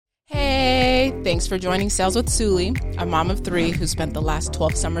Thanks for joining Sales with Suli, a mom of 3 who spent the last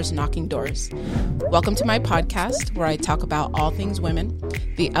 12 summers knocking doors. Welcome to my podcast where I talk about all things women,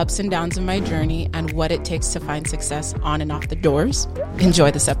 the ups and downs of my journey, and what it takes to find success on and off the doors.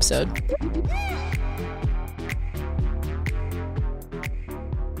 Enjoy this episode.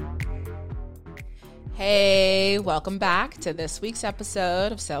 Hey, welcome back to this week's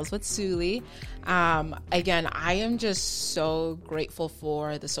episode of Sales with Suli. Again, I am just so grateful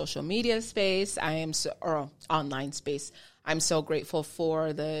for the social media space. Or online space. I'm so grateful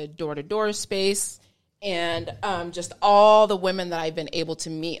for the door-to-door space and just all the women that I've been able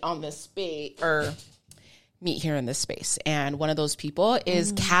to meet on this space or meet here in this space. And one of those people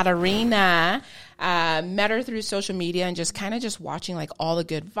is Katarina. Met her through social media and just watching like all the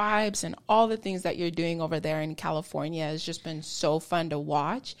good vibes and all the things that you're doing over there in California has just been so fun to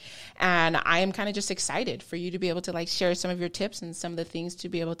watch. And I am kind of just excited for you to be able to like share some of your tips and some of the things to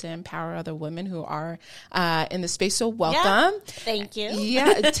be able to empower other women who are in the space. So welcome. Yeah, thank you.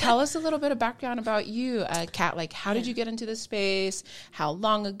 Yeah. Tell us a little bit of background about you, Kat. Like, how did you get into this space? How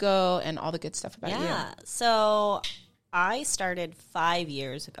long ago? And all the good stuff about you. Yeah. So I started 5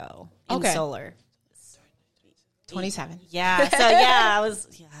 years ago in solar. 27. Yeah. So I was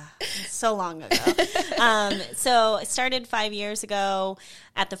so long ago. So I started 5 years ago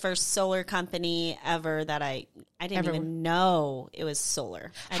at the first solar company ever that I didn't even know it was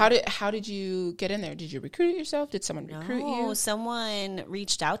solar. How did you get in there? Did you recruit yourself? Did someone recruit you? No, someone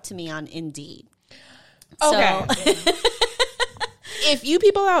reached out to me on Indeed. Okay. So, if you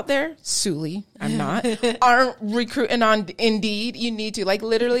people out there, Suli, I'm not, aren't recruiting on Indeed, you need to. Like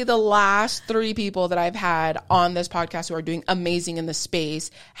literally the last 3 people that I've had on this podcast who are doing amazing in the space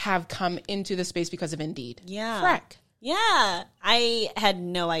have come into the space because of Indeed. Yeah. Correct. Yeah. I had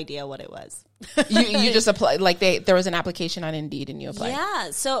no idea what it was. You just applied, like there was an application on Indeed and you applied. Yeah.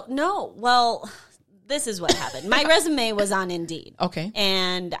 So this is what happened. My resume was on Indeed. Okay.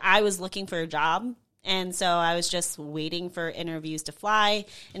 And I was looking for a job. And so I was just waiting for interviews to fly.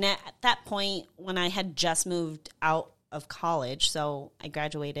 And at that point, when I had just moved out of college, so I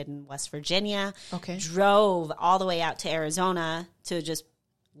graduated in West Virginia, drove all the way out to Arizona to just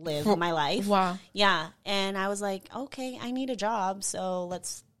live my life. Wow. Yeah. And I was like, okay, I need a job, so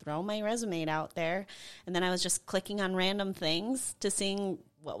let's throw my resume out there. And then I was just clicking on random things to see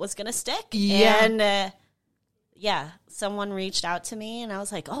what was going to stick. Yeah. And someone reached out to me, and I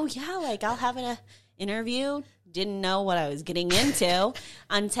was like, oh, yeah, like I'll have an interview. Didn't know what I was getting into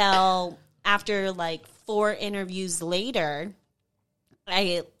until after like 4 interviews later,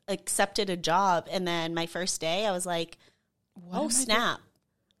 I accepted a job. And then my first day, I was like, oh, snap.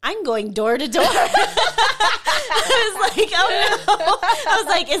 I'm going door to door. I was like, oh no. I was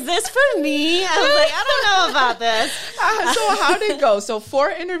like, is this for me? I was like, I don't know about this. So how did it go? So 4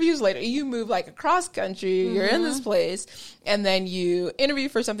 interviews later, you move like across country, you're in this place, and then you interview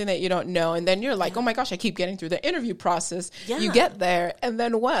for something that you don't know, and then you're like, oh my gosh, I keep getting through the interview process. Yeah. You get there, and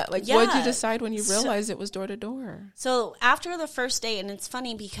then what? Like, what did you decide when you realized it was door to door? So after the first day, and it's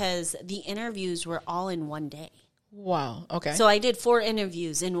funny because the interviews were all in one day. Wow. Okay. So I did 4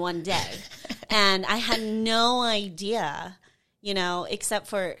 interviews in one day, and I had no idea, except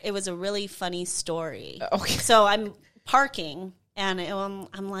for it was a really funny story. Okay. So I'm parking, and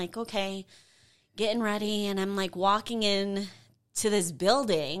I'm like, okay, getting ready, and I'm like walking in to this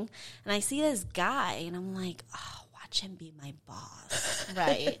building, and I see this guy, and I'm like, oh, watch him be my boss,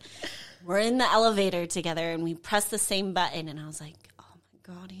 right? We're in the elevator together, and we press the same button, and I was like, oh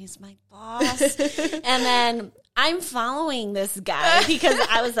my God, he's my boss. And then I'm following this guy because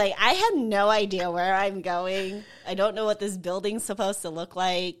I was like, I had no idea where I'm going. I don't know what this building's supposed to look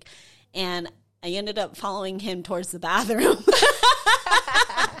like. And I ended up following him towards the bathroom.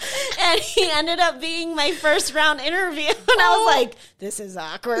 And he ended up being my first round interview. And I was like, this is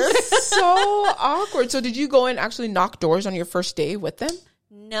awkward. So awkward. So did you go and actually knock doors on your first day with them?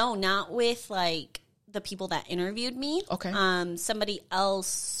 No, not with like the people that interviewed me. Okay. Somebody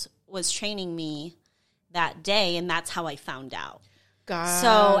else was training me that day, and that's how I found out.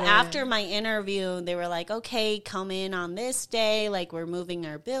 After my interview, they were like, okay, come in on this day. Like, we're moving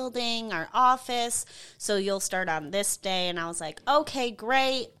our building, our office, so you'll start on this day. And I was like, okay,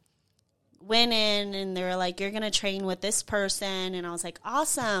 great. Went in, and they were like, you're going to train with this person. And I was like,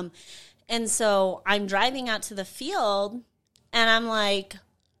 awesome. And so I'm driving out to the field, and I'm like,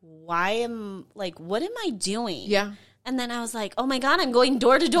 what am I doing? Yeah. And then I was like, oh my God, I'm going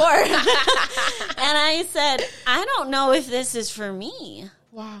door to door. And I said, I don't know if this is for me.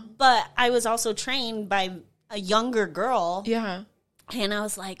 Wow. But I was also trained by a younger girl. Yeah. And I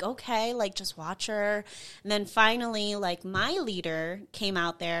was like, okay, like, just watch her. And then finally, like, my leader came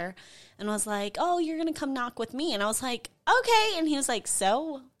out there and was like, oh, you're going to come knock with me. And I was like, okay. And he was like,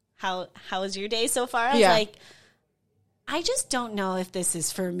 so how was your day so far? I was like, I just don't know if this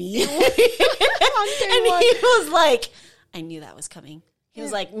is for me. And he was like, I knew that was coming. He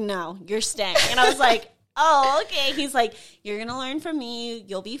was like, no, you're staying. And I was like, oh, okay. He's like, you're going to learn from me.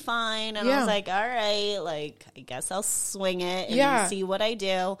 You'll be fine. And I was like, all right, like, I guess I'll swing it and see what I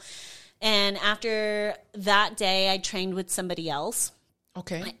do. And after that day, I trained with somebody else.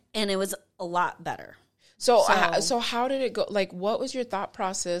 Okay. And it was a lot better. So how did it go? Like, what was your thought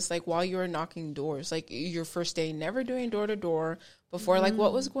process, like, while you were knocking doors? Like, your first day, never doing door-to-door before, like,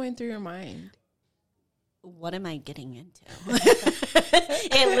 what was going through your mind? What am I getting into?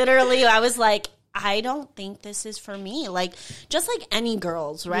 It literally, I was like, I don't think this is for me. Like, just like any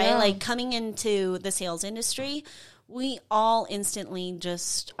girls, right? Yeah. Like, coming into the sales industry, we all instantly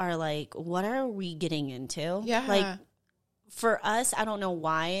just are like, what are we getting into? Yeah. Like, for us, I don't know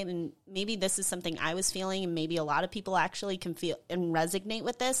why, and maybe this is something I was feeling, and maybe a lot of people actually can feel and resonate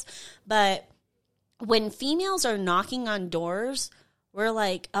with this, but when females are knocking on doors, we're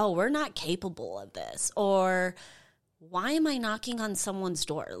like, oh, we're not capable of this, or why am I knocking on someone's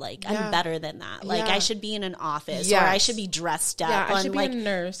door? Like, I'm better than that. Like, I should be in an office, or I should be dressed up. Yeah, I should be a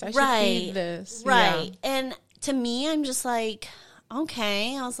nurse. I should be this. Right. Yeah. And to me, I'm just like,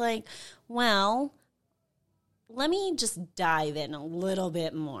 okay. I was like, well, let me just dive in a little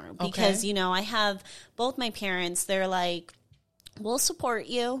bit more because, you know, I have both my parents. They're like, we'll support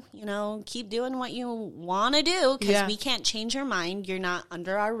you, you know, keep doing what you want to do because we can't change your mind. You're not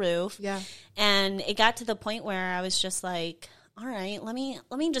under our roof. Yeah. And it got to the point where I was just like, all right, let me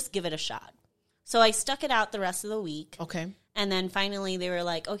just give it a shot. So I stuck it out the rest of the week. Okay. And then finally they were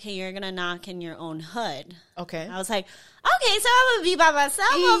like, okay, you're going to knock in your own hood. Okay. I was like, okay, so I'm going to be by myself.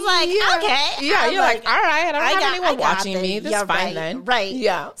 I was like, okay. Yeah, you're like, all right, I don't have anyone watching me. That's fine then. Right.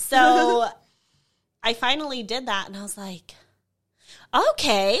 Yeah. So I finally did that and I was like,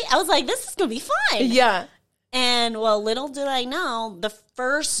 okay. I was like, this is going to be fun. Yeah. And well, little did I know, the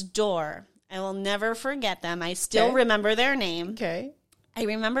first door, I will never forget them. I still remember their name. Okay. I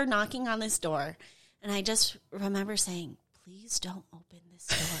remember knocking on this door and I just remember saying, please don't open this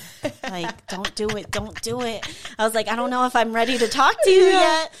door. Like, don't do it. Don't do it. I was like, I don't know if I'm ready to talk to you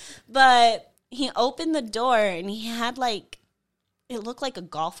yet. But he opened the door and he had like, it looked like a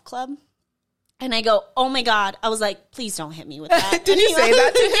golf club. And I go, oh my God. I was like, please don't hit me with that. Did you say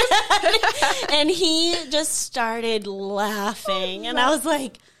that to him? And he just started laughing. And I was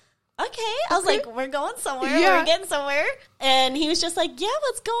like, okay. I was like, we're going somewhere. Yeah. We're getting somewhere. And he was just like, yeah,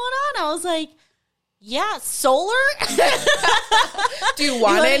 what's going on? I was like, yeah, solar? Do you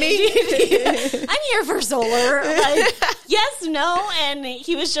want any? I'm here for solar. Like, yes, no. And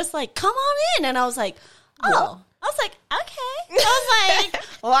he was just like, come on in. And I was like, oh. I was like, okay. I was like,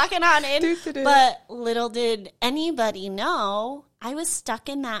 walking on in. But little did anybody know, I was stuck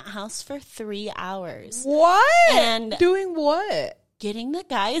in that house for 3 hours. What? And doing what? Getting the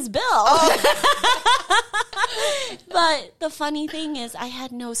guy's bill. Oh. But the funny thing is, I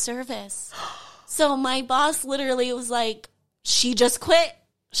had no service. So my boss literally was like, she just quit.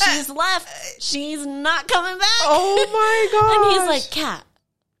 She's left. She's not coming back. Oh my gosh. And he's like, Kat,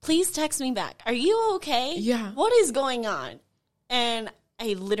 please text me back. Are you okay? Yeah. What is going on? And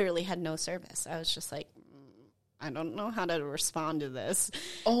I literally had no service. I was just like, I don't know how to respond to this.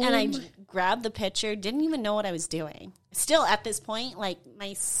 Oh. And I grabbed the picture, didn't even know what I was doing. Still at this point, like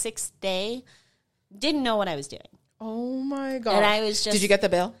my 6th day, didn't know what I was doing. Oh my God. And I was just. Did you get the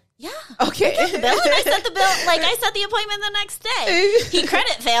bill? Yeah. Okay. I got the bill and I set the bill. Like, I set the appointment the next day. He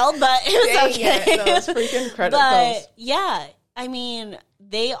credit failed, but it was okay. Those freaking credit bills. Yeah. I mean,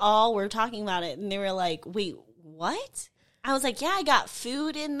 they all were talking about it, and they were like, wait, what? I was like, yeah, I got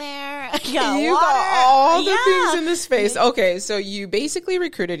food in there. I got you water. Got all the things in the space. Okay, so you basically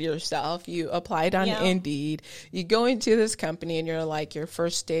recruited yourself. You applied on Indeed. You go into this company, and you're like, your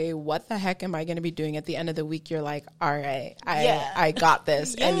first day, what the heck am I going to be doing? At the end of the week, you're like, all right, I got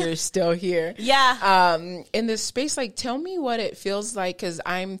this, and you're still here. Yeah. In this space, like, tell me what it feels like, because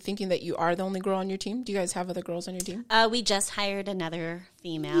I'm thinking that you are the only girl on your team. Do you guys have other girls on your team? We just hired another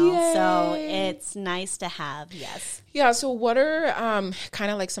female, so it's nice to have, yes. Yeah, so what are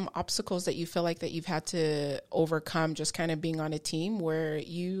kind of like some obstacles that you feel like that you've had to overcome just kind of being on a team where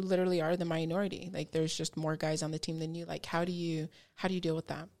you literally are the minority? Like there's just more guys on the team than you. Like how do you deal with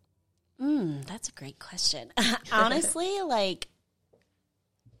that? That's a great question. Honestly, like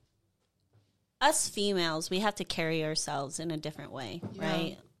us females, we have to carry ourselves in a different way,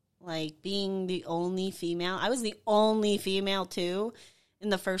 right? like being the only female. I was the only female too in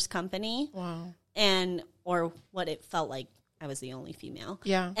the first company. Wow. Or what it felt like I was the only female.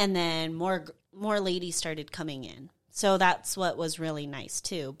 Yeah. And then more ladies started coming in. So that's what was really nice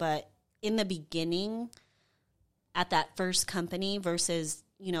too. But in the beginning, at that first company versus,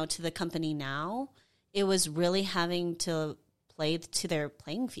 to the company now, it was really having to play to their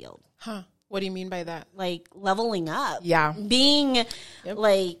playing field. Huh. What do you mean by that? Like leveling up. Yeah. Being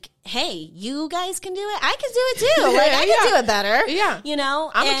like, hey, you guys can do it. I can do it too. Like, I can do it better. Yeah.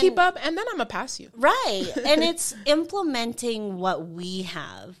 I'm going to keep up and then I'm going to pass you. Right. And it's implementing what we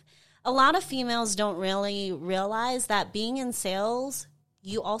have. A lot of females don't really realize that being in sales,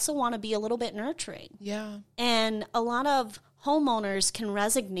 you also want to be a little bit nurturing. Yeah. And a lot of homeowners can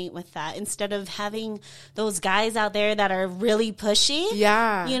resonate with that instead of having those guys out there that are really pushy.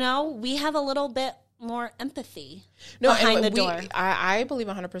 Yeah. We have a little bit more empathy No, behind the door. I believe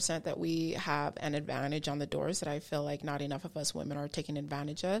 100% that we have an advantage on the doors that I feel like not enough of us women are taking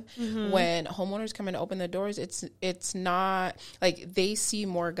advantage of. Mm-hmm. When homeowners come and open the doors, it's not like they see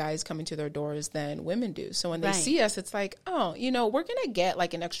more guys coming to their doors than women do. So when they see us, it's like, oh, we're going to get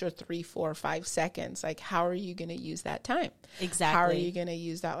like an extra 3, 4, 5 seconds. Like, how are you going to use that time? Exactly. How are you going to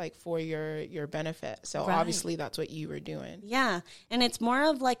use that like for your benefit? So obviously that's what you were doing. Yeah. And it's more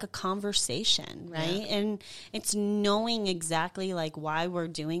of like a conversation, right? Yeah. And it's knowing exactly like why we're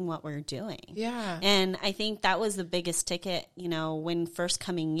doing what we're doing. Yeah. And I think that was the biggest ticket, when first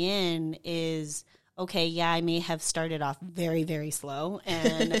coming in is, okay, yeah, I may have started off very, very slow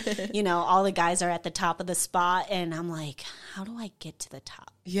and, all the guys are at the top of the spot and I'm like, how do I get to the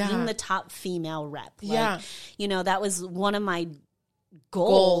top? Yeah. Being the top female rep. Yeah. That was one of my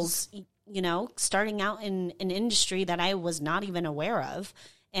goals, starting out in an industry that I was not even aware of.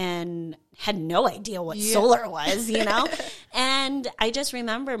 And had no idea what solar was, And I just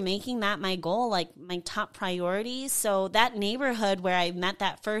remember making that my goal, like my top priorities. So that neighborhood where I met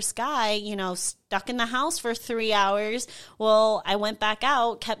that first guy, stuck in the house for 3 hours. Well, I went back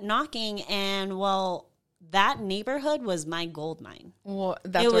out, kept knocking, and that neighborhood was my gold mine. Well,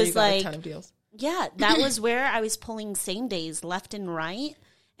 that's where you got a ton of deals. Yeah, that was where I was pulling same days left and right.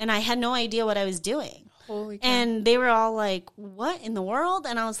 And I had no idea what I was doing. Holy cow. And they were all like, what in the world?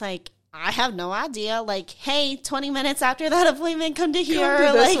 And I was like, I have no idea. Like, hey, 20 minutes after that appointment, come to here.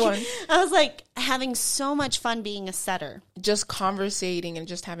 I was like having so much fun being a setter. Just conversating and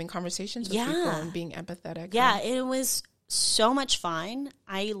just having conversations with people and being empathetic. Yeah, it was so much fun.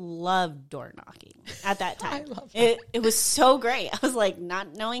 I loved door knocking at that time. I love that. It was so great. I was like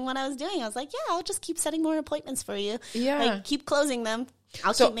not knowing what I was doing. I was like, yeah, I'll just keep setting more appointments for you. Yeah. Like, keep closing them.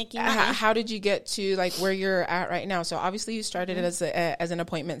 I'll keep making money. How did you get to like where you're at right now? So obviously you started as an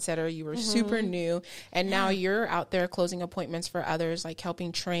appointment setter. You were super new, and now you're out there closing appointments for others, like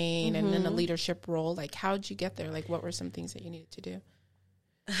helping train and in a leadership role. Like, how did you get there? Like, what were some things that you needed to do?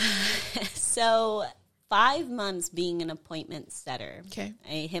 So 5 months being an appointment setter. Okay,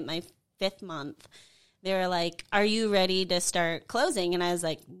 I hit my 5th month. They were like, are you ready to start closing? And I was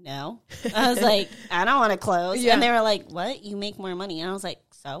like, no. I was like, I don't want to close. Yeah. And they were like, what? You make more money. And I was like,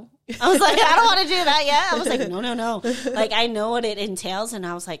 so? I was like, I don't want to do that yet. I was like, no. Like, I know what it entails. And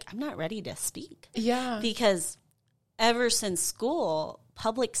I was like, I'm not ready to speak. Yeah. Because ever since school,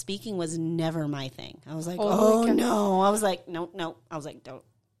 public speaking was never my thing. I was like, no. I was like, no. I was like,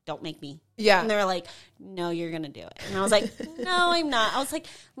 don't make me. Yeah. And they were like, no, you're going to do it. And I was like, no, I'm not. I was like,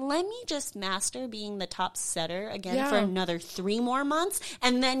 let me just master being the top setter again for another 3 more months.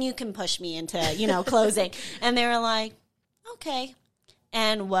 And then you can push me into, closing. And they were like, okay.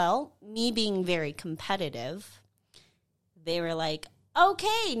 And me being very competitive, they were like,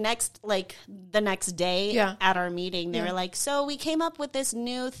 okay, the next day at our meeting, they were like, so we came up with this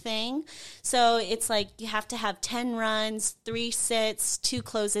new thing. So it's like you have to have 10 runs, 3 sits, 2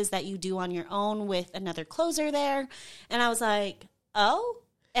 closes that you do on your own with another closer there. And I was like, oh.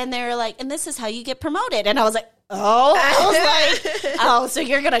 And they were like, and this is how you get promoted. And I was like, oh. I was like, oh, so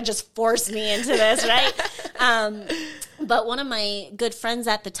you're going to just force me into this, right? But one of my good friends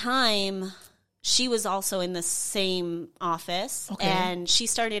at the time, she was also in the same office, and she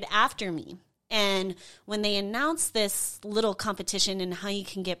started after me. And when they announced this little competition and how you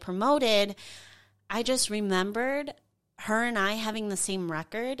can get promoted, I just remembered her and I having the same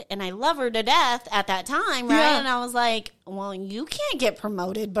record, and I love her to death at that time, right? Yeah. And I was like, well, you can't get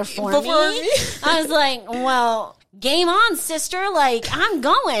promoted before me. I was like, well, game on, sister. Like, I'm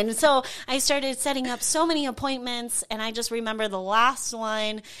going. So I started setting up so many appointments, and I just remember the last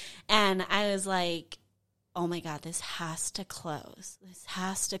one, and I was like, oh my God, this has to close. This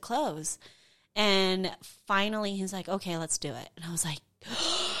has to close. And finally, he's like, okay, let's do it. And I was like,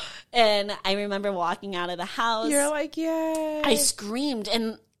 And I remember walking out of the house. You're like, yeah. I screamed,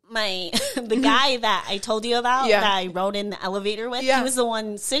 and the guy that I told you about that I rode in the elevator with, he was the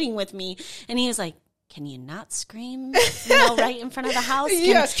one sitting with me, and he was like, can you not scream, right in front of the house?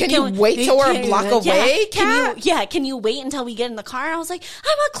 Can you wait till we're a block away, Kat? Can you wait until we get in the car? I was like,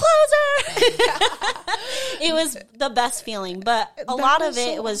 I'm a closer. It was the best feeling, but a lot of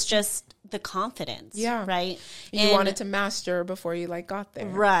it was just the confidence, right? You wanted to master before you got there.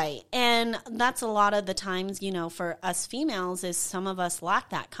 Right. And that's a lot of the times, for us females is some of us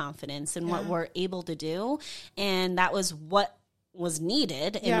lack that confidence in what we're able to do. And that was what was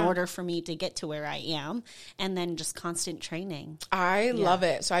needed in order for me to get to where I am, and then just constant training. I love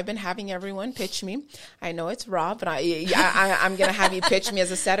it. So I've been having everyone pitch me. I know it's raw, but I'm going to have you pitch me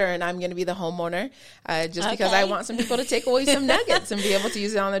as a setter, and I'm going to be the homeowner just because I want some people to take away some nuggets and be able to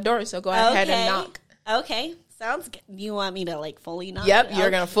use it on the door. So go ahead and knock. Okay. Sounds good. You want me to fully knock? Yep.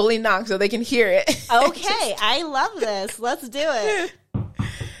 You're going to fully knock so they can hear it. Okay. I love this. Let's do it.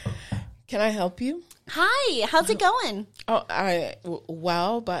 Can I help you? Hi, how's it going? But can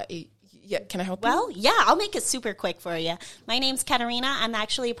I help you? Well, yeah, I'll make it super quick for you. My name's Katarina. I'm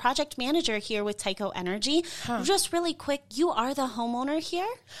actually a project manager here with Tyco Energy. Just really quick, you are the homeowner here?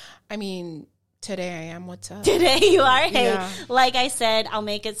 I mean, today I am. What's up? Today you are? Hey, like I said, I'll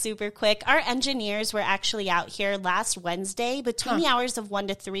make it super quick. Our engineers were actually out here last Wednesday between the hours of 1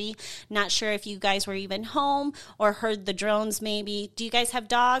 to 3. Not sure if you guys were even home or heard the drones maybe. Do you guys have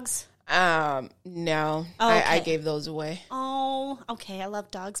dogs? No, okay. I gave those away. Oh, okay. I love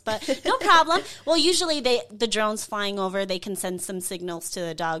dogs, but no problem. Well, usually the drones flying over, they can send some signals to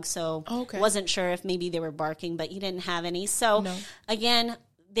the dogs. So wasn't sure if maybe they were barking, but you didn't have any. So again,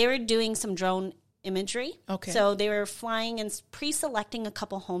 they were doing some drone imagery. Okay. So they were flying and pre-selecting a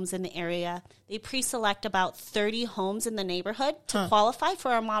couple homes in the area. They pre-select about 30 homes in the neighborhood to qualify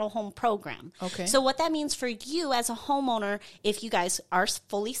for our model home program. Okay. So what that means for you as a homeowner, if you guys are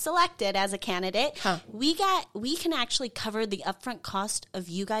fully selected as a candidate, we can actually cover the upfront cost of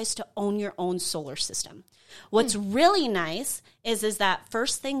you guys to own your own solar system. What's really nice is that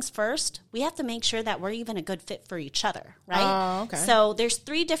first things first, we have to make sure that we're even a good fit for each other, right? Okay. So there's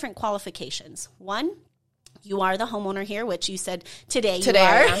 3 different qualifications. 1, you are the homeowner here, which you said today you are.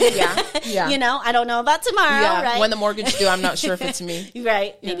 I am. Yeah. I don't know about tomorrow, right? When the mortgage due, I'm not sure if it's me.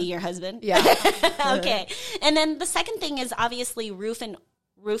 Right. Yeah. Maybe your husband. Yeah. Okay. And then the second thing is obviously roof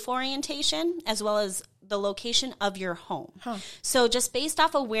orientation, as well as the location of your home. So just based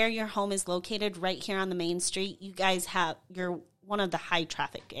off of where your home is located right here on the main street, you guys you're one of the high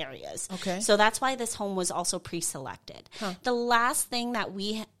traffic areas. Okay. So that's why this home was also pre-selected. The last thing that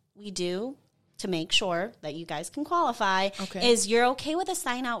we do to make sure that you guys can qualify is you're okay with a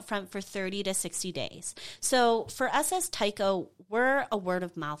sign out front for 30 to 60 days. So for us as Tyco, we're a word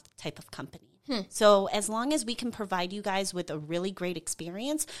of mouth type of company. So as long as we can provide you guys with a really great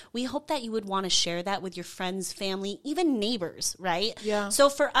experience, we hope that you would want to share that with your friends, family, even neighbors, right? Yeah. So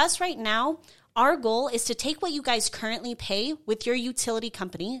for us right now, our goal is to take what you guys currently pay with your utility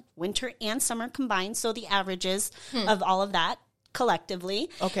company, winter and summer combined, so the averages of all of that collectively,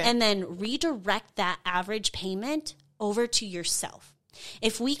 and then redirect that average payment over to yourself.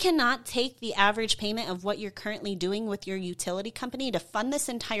 If we cannot take the average payment of what you're currently doing with your utility company to fund this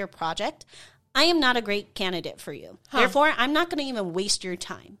entire project, I am not a great candidate for you. Therefore, I'm not going to even waste your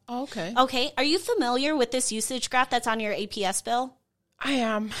time. Okay. Okay. Are you familiar with this usage graph that's on your APS bill? I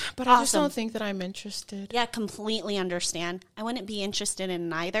am, but I just don't think that I'm interested. Yeah, completely understand. I wouldn't be interested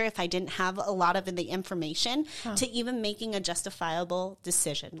in either if I didn't have a lot of the information to even making a justifiable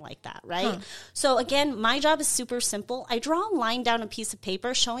decision like that, right? So again, my job is super simple. I draw a line down a piece of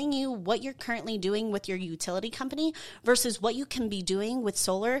paper showing you what you're currently doing with your utility company versus what you can be doing with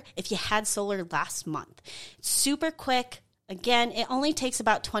solar if you had solar last month. It's super quick. Again, it only takes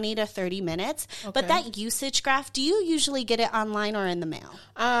about 20 to 30 minutes. But that usage graph, do you usually get it online or in the mail?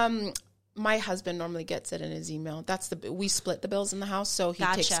 My husband normally gets it in his email. We split the bills in the house, so he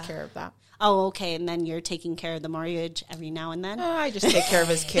takes care of that. Oh, okay. And then you're taking care of the mortgage every now and then? I just take care of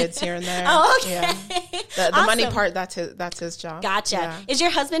his kids here and there. Oh, okay. Yeah. The money part, that's his job. Gotcha. Yeah. Is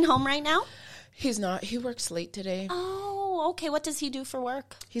your husband home right now? He's not. He works late today. Oh, okay. What does he do for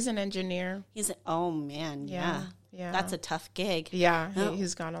work? He's an engineer. Oh, man. Yeah. Yeah. That's a tough gig. Yeah.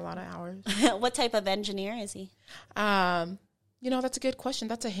 He's gone a lot of hours. What type of engineer is he? That's a good question.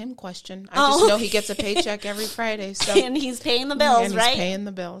 That's a him question. I just know he gets a paycheck every Friday. So. And he's paying the bills, right? He's paying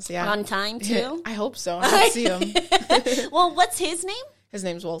the bills, yeah. On time, too? I hope so. I don't see him. Well, what's his name? His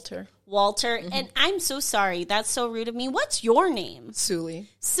name's Walter. Walter. Mm-hmm. And I'm so sorry. That's so rude of me. What's your name? Suli.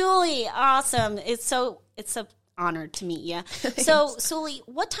 Suli. Awesome. It's an honored to meet you. So, Sully,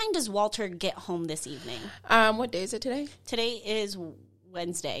 what time does Walter get home this evening? What day is it today? Today is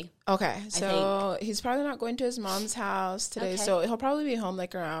Wednesday. Okay, so he's probably not going to his mom's house today, so he'll probably be home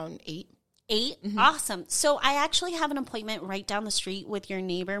like around 8. 8? Mm-hmm. Awesome. So I actually have an appointment right down the street with your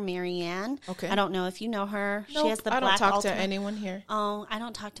neighbor, Marianne. Okay. I don't know if you know her. Nope, she has the I black don't talk Ultima. to anyone here. Oh, I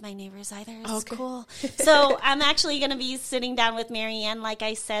don't talk to my neighbors either. It's cool. So I'm actually going to be sitting down with Marianne, like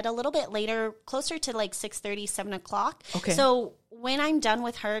I said, a little bit later, closer to like 6:30, 7 o'clock. Okay. So when I'm done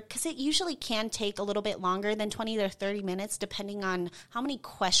with her, because it usually can take a little bit longer than 20 to 30 minutes, depending on how many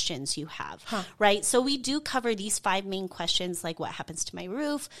questions you have, right? So we do cover these 5 main questions, like what happens to my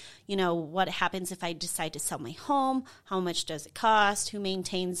roof, what happens if I decide to sell my home, how much does it cost, who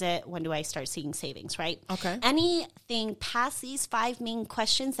maintains it, when do I start seeing savings, right? Okay. Anything past these 5 main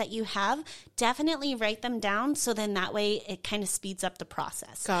questions that you have, definitely write them down, so then that way it kind of speeds up the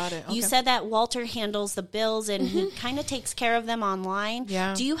process. Got it. Okay. You said that Walter handles the bills and he kind of takes care of them online.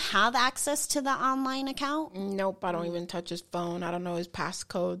 Yeah. Do you have access to the online account? Nope, I don't even touch his phone. I don't know his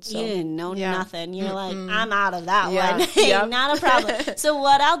passcode. So. You didn't know nothing. You're like, I'm out of that Yeah. one. Yep. Not a problem. So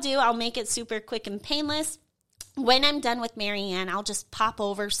what I'll do, I'll make it super quick and painless. When I'm done with Marianne, I'll just pop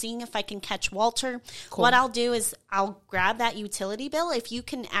over, seeing if I can catch Walter. Cool. What I'll do is I'll grab that utility bill. If you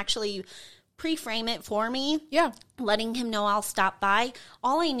can actually pre-frame it for me, letting him know I'll stop by.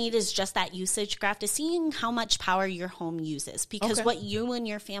 All I need is just that usage graph to seeing how much power your home uses, because what you and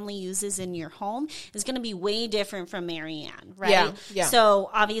your family uses in your home is going to be way different from Marianne, right? Yeah. So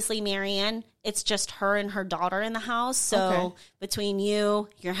obviously Marianne, it's just her and her daughter in the house. So between you,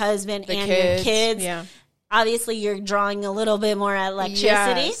 your husband, and your kids, obviously you're drawing a little bit more electricity.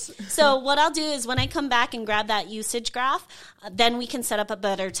 Yes. So what I'll do is when I come back and grab that usage graph, then we can set up a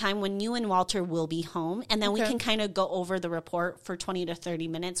better time when you and Walter will be home. And then we can kind of go over the report for 20 to 30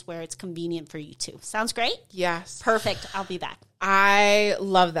 minutes where it's convenient for you two. Sounds great? Yes. Perfect. I'll be back. I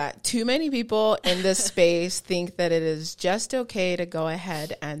love that. Too many people in this space think that it is just okay to go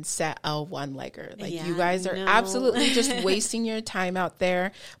ahead and set a one-legger. Like you guys are absolutely just wasting your time out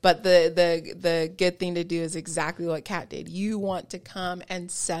there. But the good thing to do is exactly what Kat did. You want to come and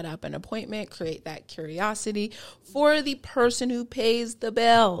set up an appointment, create that curiosity for the person who pays the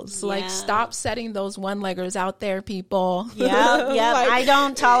bills. Like stop setting those one-leggers out there, people. Yeah. Like, I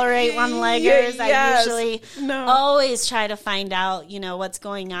don't tolerate one-leggers. I usually always try to find out, what's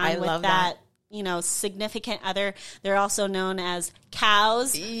going on with that. Significant other. They're also known as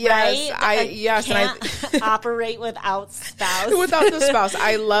cows, right? Can't operate without spouse. Without the spouse.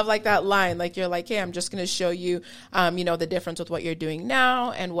 I love like that line. Like you're like, hey, I'm just going to show you, the difference with what you're doing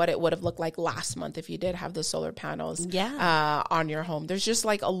now and what it would have looked like last month if you did have the solar panels on your home. There's just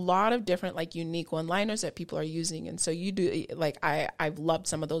like a lot of different like unique one-liners that people are using. And so you do like, I've loved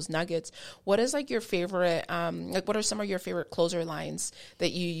some of those nuggets. What is like your favorite, what are some of your favorite closer lines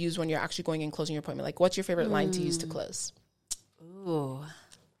that you use when you're actually going and closing your appointment? Like what's your favorite line to use to close? Ooh,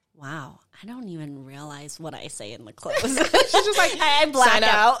 wow. I don't even realize what I say in the close. She's just like, I black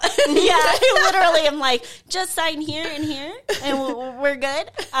out. I literally am like, just sign here and here and we're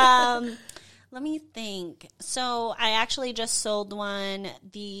good. Let me think. So I actually just sold one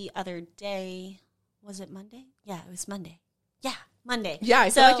the other day. Was it Monday? Yeah, it was Monday. Yeah. Monday. Yeah,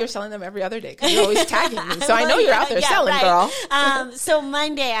 I feel like you're selling them every other day because you're always tagging me. So I know you're out there selling, girl. So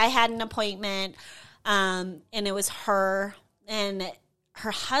Monday I had an appointment, and it was her, and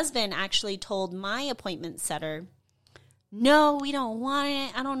her husband actually told my appointment setter, no, we don't want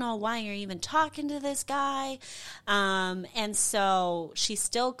it. I don't know why you're even talking to this guy. And so she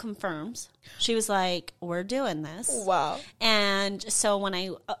still confirms. She was like, we're doing this. Wow. And so when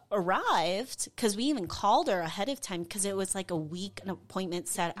I arrived, because we even called her ahead of time because it was like a week, an appointment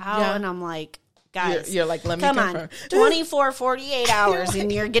set out. And I'm like, guys, you're like, let me confirm. On, 24, 48 hours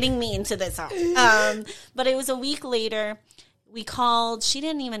and you're getting me into this house. But it was a week later. We called. She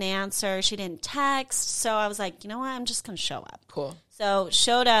didn't even answer. She didn't text. So I was like, you know what? I'm just going to show up. Cool. So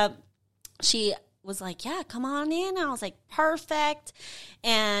showed up. She was like, yeah, come on in. I was like, perfect.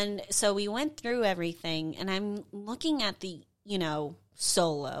 And so we went through everything. And I'm looking at the,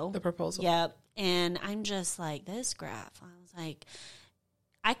 solo. The proposal. Yep. And I'm just like, this graph. I was like,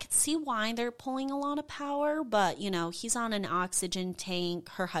 I could see why they're pulling a lot of power, but, he's on an oxygen tank,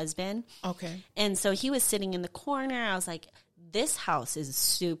 her husband. Okay. And so he was sitting in the corner. I was like, this house is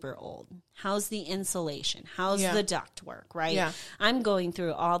super old. How's the insulation? How's the duct work, right? Yeah. I'm going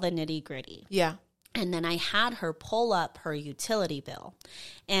through all the nitty gritty. Yeah. And then I had her pull up her utility bill.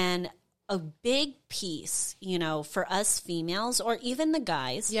 And a big piece, for us females or even the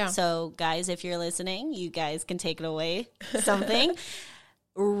guys. Yeah. So guys, if you're listening, you guys can take it away something.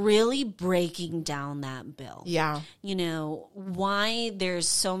 really breaking down that bill. Yeah. You know, why there's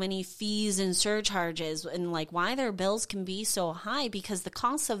so many fees and surcharges and like why their bills can be so high, because the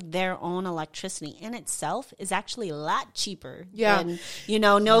cost of their own electricity in itself is actually a lot cheaper than, you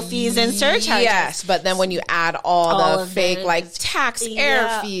know, no fees and surcharges. Yes, but then when you add all the fake it, like tax,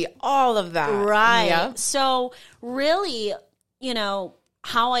 air fee, all of that. Right. Yeah. So really, you know,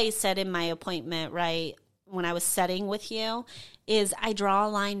 how I said in my appointment, right, when I was setting with you, is I draw a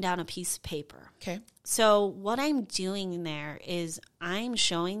line down a piece of paper. Okay. So what I'm doing there is I'm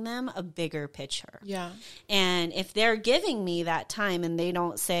showing them a bigger picture. Yeah. And if they're giving me that time and they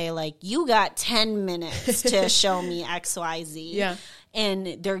don't say like, you got 10 minutes to show me X, Y, Z. Yeah.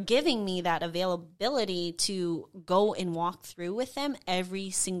 And they're giving me that availability to go and walk through with them every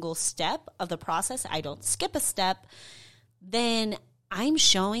single step of the process. I don't skip a step. Then I'm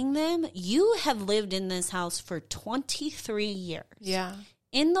showing them, you have lived in this house for 23 years. Yeah.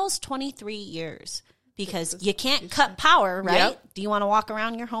 In those 23 years, because you can't cut power, right? Yep. Do you want to walk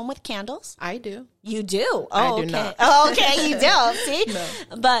around your home with candles? I do. You do? Oh, I do okay. not. Oh, okay, you do. See?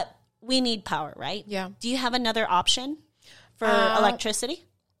 No. But we need power, right? Yeah. Do you have another option for electricity?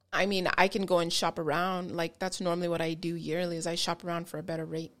 I mean, I can go and shop around. Like, that's normally what I do yearly is I shop around for a better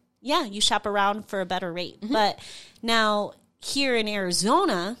rate. Yeah, you shop around for a better rate. Mm-hmm. But now here in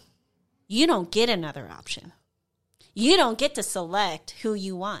Arizona, you don't get another option. You don't get to select who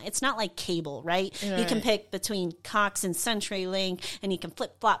you want. It's not like cable, right? You can pick between Cox and CenturyLink, and you can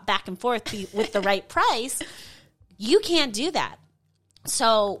flip-flop back and forth with the right price. You can't do that.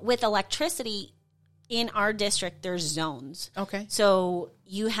 So with electricity, in our district, there's zones. Okay. So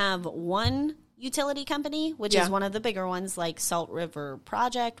you have one utility company, which is one of the bigger ones, like Salt River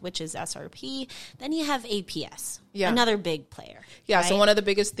Project, which is SRP. Then you have APS, another big player. Yeah, right? so one of the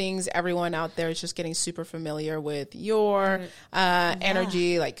biggest things everyone out there is just getting super familiar with your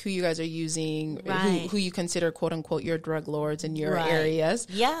energy, like who you guys are using, who you consider, quote unquote, your drug lords in your areas.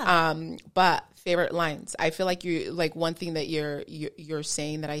 Yeah. But favorite lines. I feel like you like one thing that you're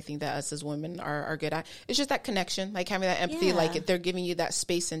saying that I think that us as women are good at. It's just that connection, like having that empathy, like they're giving you that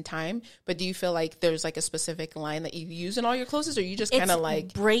space and time. But do you feel like there's like a specific line that you use in all your closes, or you just kind of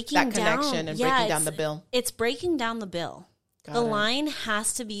like breaking that connection and breaking down the bill? It's breaking down the bill. The line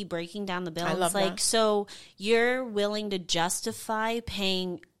has to be breaking down the bill. I love that. So you're willing to justify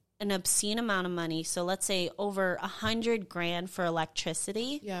paying an obscene amount of money. So let's say over $100,000 for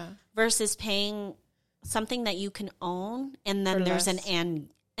electricity, versus paying something that you can own, and then there's an end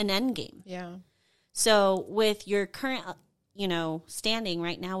game. Yeah. So with your current, standing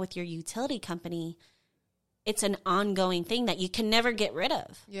right now with your utility company, it's an ongoing thing that you can never get rid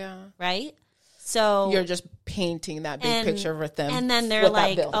of. Yeah. Right? So you're just painting that big picture with them. And then they're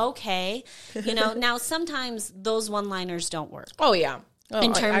like, okay, now sometimes those one-liners don't work. Oh, yeah. Oh,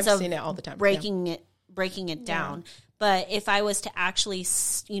 in terms I've of seen it all the time. breaking it down. But if I was to actually,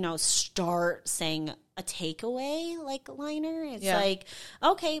 start saying a takeaway like liner, it's like,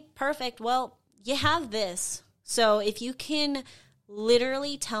 okay, perfect. Well, you have this. So if you can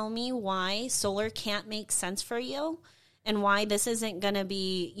literally tell me why solar can't make sense for you and why this isn't going to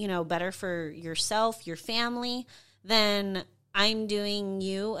be, better for yourself, your family, then I'm doing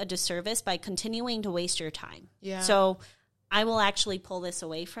you a disservice by continuing to waste your time. Yeah. So I will actually pull this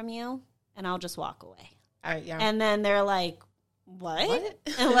away from you, and I'll just walk away. And then they're like, what?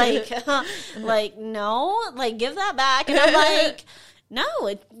 And like, no, like, give that back. And I'm like, no,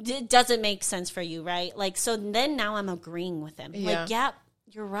 it doesn't make sense for you, right? Like, so then now I'm agreeing with them. Like, yeah,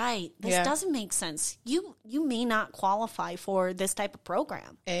 you're right. This doesn't make sense. You may not qualify for this type of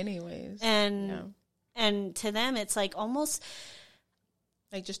program. Anyways. And to them, it's like almost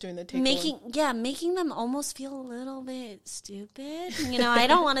like just doing the takeaway. Making them almost feel a little bit stupid. I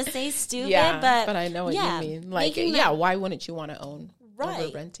don't want to say stupid, but I know what you mean. Like, why wouldn't you want to own over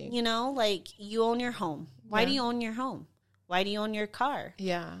renting? Like you own your home. Why do you own your home? Why do you own your car?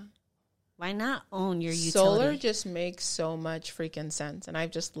 Yeah. Why not own your utility? Solar just makes so much freaking sense. And I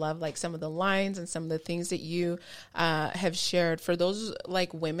just love like some of the lines and some of the things that you have shared for those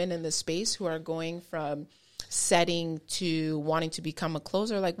like women in the space who are going from setting to wanting to become a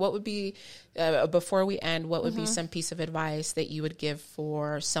closer. Like what would be, before we end, what would be some piece of advice that you would give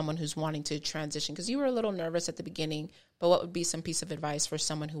for someone who's wanting to transition? Because you were a little nervous at the beginning, but what would be some piece of advice for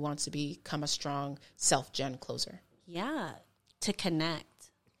someone who wants to become a strong self-gen closer? Yeah, to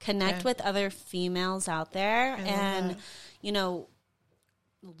connect with other females out there and,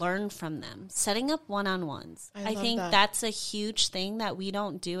 learn from them. Setting up one-on-ones. I think that's a huge thing that we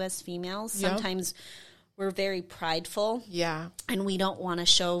don't do as females. Sometimes we're very prideful. Yeah. And we don't want to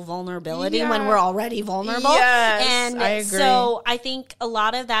show vulnerability when we're already vulnerable. Yes, and I agree. So I think a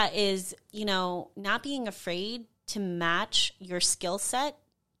lot of that is, not being afraid to match your skill set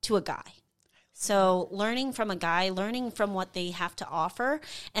to a guy. So learning from a guy, learning from what they have to offer,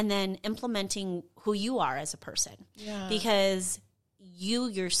 and then implementing who you are as a person. Yeah. Because you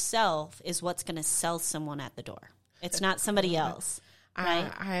yourself is what's going to sell someone at the door. It's not somebody else.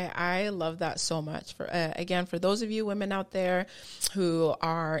 Right. I love that so much. For again, for those of you women out there who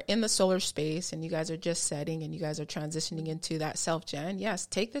are in the solar space and you guys are just setting and you guys are transitioning into that self-gen, yes,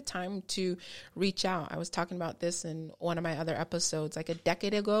 take the time to reach out. I was talking about this in one of my other episodes, like a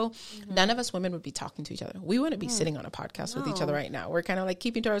decade ago. None of us women would be talking to each other. We wouldn't be sitting on a podcast with each other right now. We're kind of like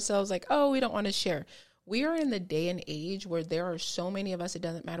keeping to ourselves, like, oh, we don't want to share. We are in the day and age where there are so many of us, it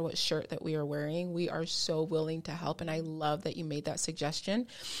doesn't matter what shirt that we are wearing. We are so willing to help. And I love that you made that suggestion.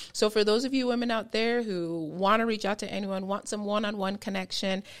 So for those of you women out there who want to reach out to anyone, want some one-on-one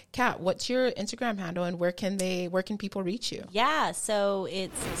connection, Kat, what's your Instagram handle and where can people reach you? Yeah, so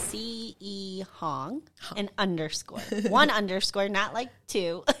it's CE Hong, an underscore. One underscore, not like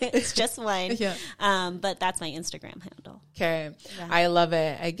two. It's just one. Yeah. But that's my Instagram handle. Okay. Yeah. I love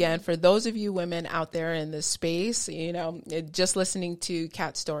it. Again, for those of you women out there in this space, just listening to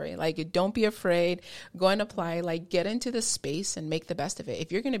Kat's story, like, don't be afraid, go and apply, like, get into the space and make the best of it.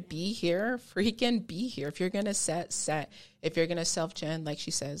 If you're going to be here, freaking be here. If you're going to set. If you're going to self-gen, like she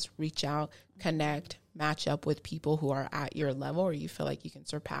says, reach out, connect, match up with people who are at your level or you feel like you can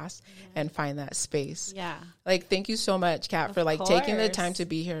surpass and find that space. Yeah. Like, thank you so much, Kat, for taking the time to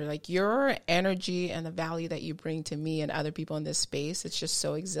be here. Like, your energy and the value that you bring to me and other people in this space, it's just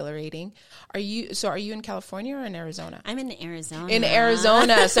so exhilarating. Are you in California or in Arizona? I'm in Arizona. In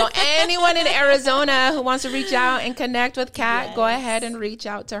Arizona. So anyone in Arizona who wants to reach out and connect with Kat, go ahead and reach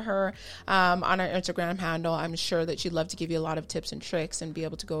out to her on our Instagram handle. I'm sure that she'd love to give you a lot of tips and tricks and be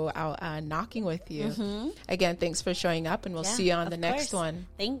able to go out knocking with you. Again, thanks for showing up, and we'll see you on the next one.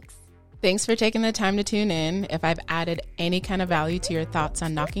 Thanks for taking the time to tune in. If I've added any kind of value to your thoughts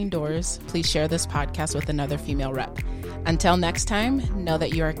on knocking doors, please share this podcast with another female rep. Until next time, know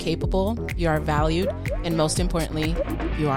that you are capable, you are valued, and most importantly, you are